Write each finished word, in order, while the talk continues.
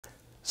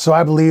So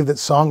I believe that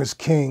song is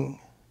king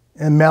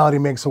and melody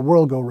makes the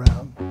world go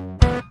round.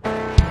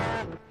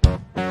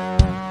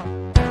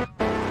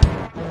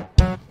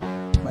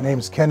 My name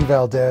is Ken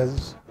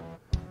Valdez.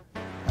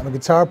 I'm a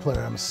guitar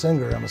player, I'm a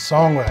singer, I'm a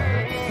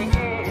songwriter.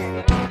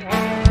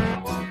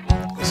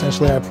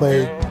 Essentially, I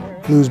play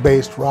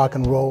blues-based rock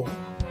and roll.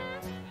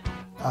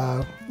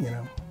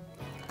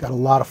 Got a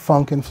lot of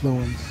funk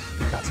influence,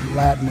 got some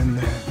Latin in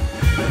there.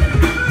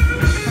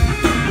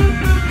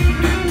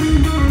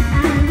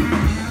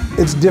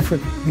 It's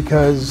different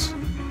because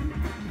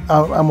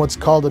I'm what's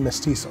called a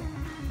mestizo.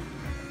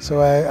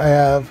 So I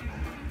have,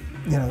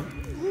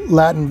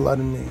 Latin blood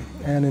in me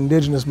and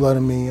indigenous blood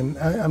in me, and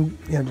I'm,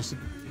 just a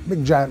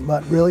big giant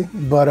mutt, really.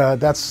 But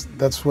that's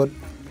what,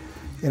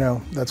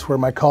 that's where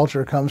my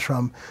culture comes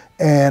from,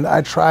 and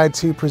I try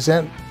to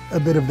present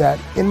a bit of that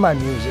in my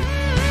music.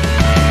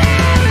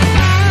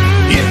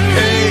 If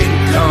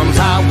pain comes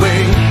our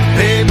way,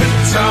 baby,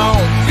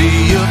 don't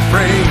be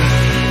afraid.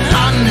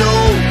 I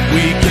know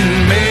we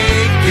can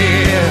make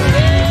it.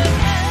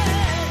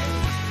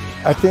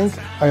 I think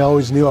I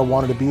always knew I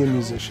wanted to be a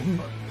musician.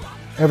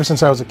 Ever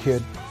since I was a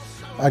kid,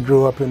 I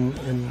grew up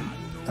in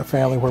a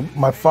family where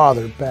my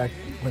father, back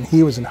when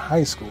he was in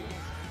high school,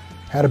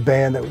 had a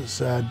band that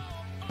was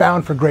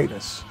bound for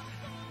greatness.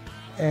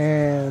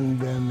 And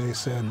then they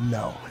said,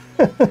 no,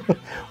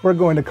 we're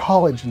going to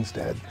college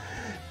instead.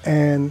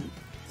 And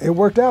it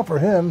worked out for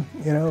him,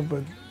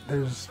 but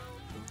there's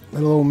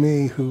little old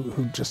me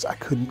who just, I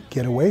couldn't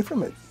get away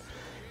from it.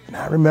 And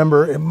I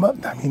remember,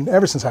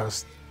 ever since I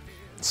was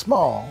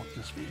small,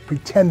 just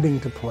pretending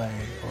to play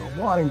or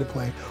wanting to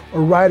play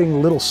or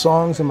writing little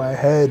songs in my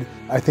head.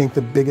 I think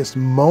the biggest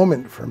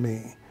moment for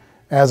me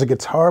as a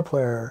guitar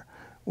player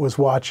was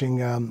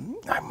watching, I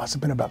must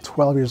have been about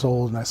 12 years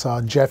old, and I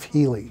saw Jeff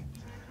Healey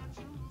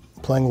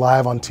playing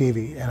live on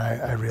TV, and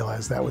I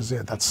realized that was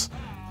it. That's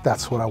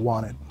what I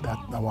wanted.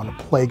 I want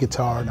to play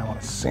guitar, and I want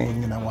to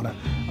sing, and I want to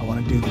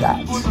do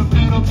that.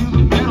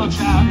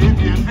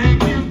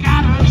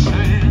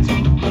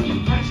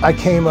 I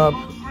came up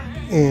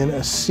in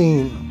a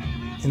scene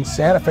in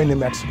Santa Fe, New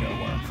Mexico,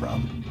 where I'm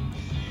from,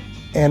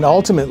 and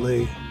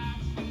ultimately,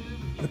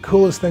 the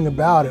coolest thing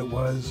about it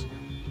was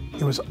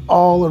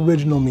all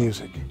original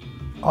music,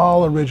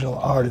 all original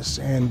artists,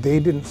 and they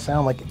didn't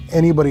sound like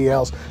anybody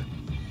else,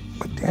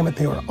 but damn it,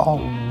 they were all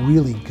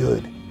really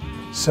good.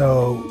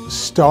 So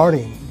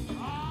starting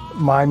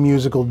my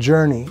musical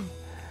journey,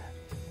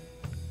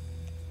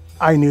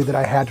 I knew that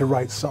I had to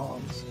write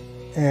songs.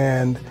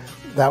 And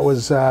that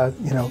was,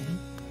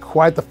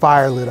 quite the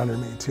fire lit under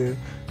me to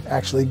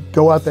actually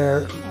go out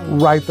there,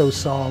 write those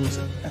songs,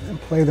 and then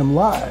play them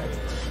live.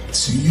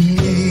 To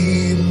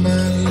need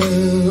my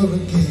love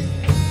again,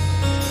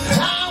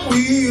 I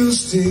will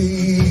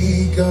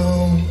stay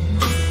gone.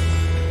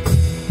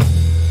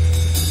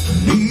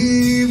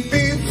 Leave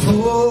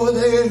before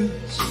there's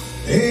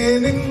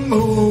any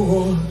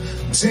more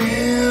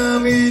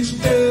damage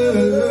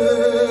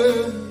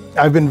done.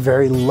 I've been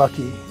very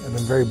lucky. I've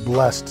been very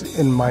blessed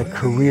in my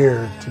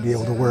career to be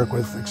able to work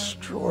with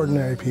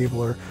extraordinary people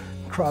or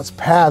cross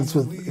paths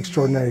with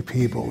extraordinary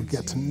people,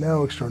 get to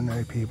know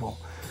extraordinary people.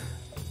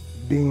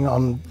 Being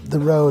on the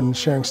road and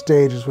sharing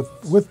stages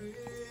with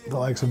the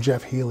likes of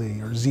Jeff Healey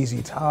or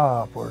ZZ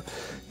Top or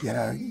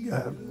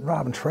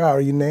Robin Trower,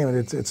 you name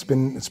it. It's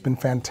been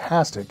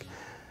fantastic.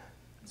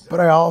 But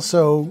I love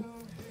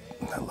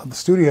the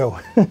studio.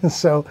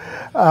 So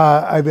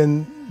I've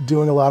been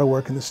doing a lot of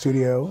work in the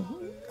studio,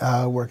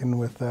 working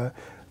with a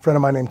friend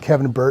of mine named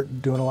Kevin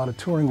Burt, doing a lot of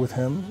touring with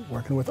him,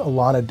 working with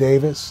Alana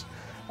Davis,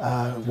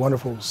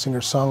 wonderful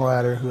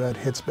singer-songwriter who had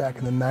hits back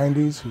in the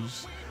 90s,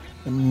 who's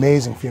an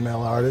amazing female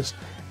artist.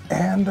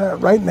 And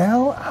right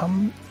now,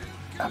 I'm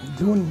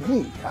doing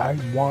me. I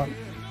want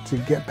to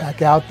get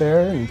back out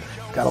there and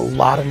got a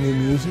lot of new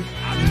music.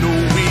 I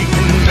know we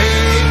can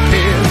make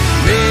it.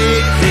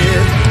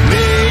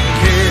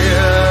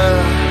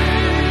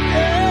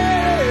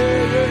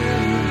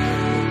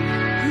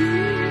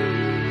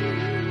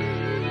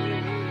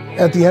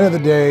 At the end of the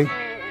day,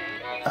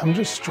 I'm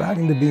just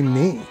striving to be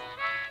me.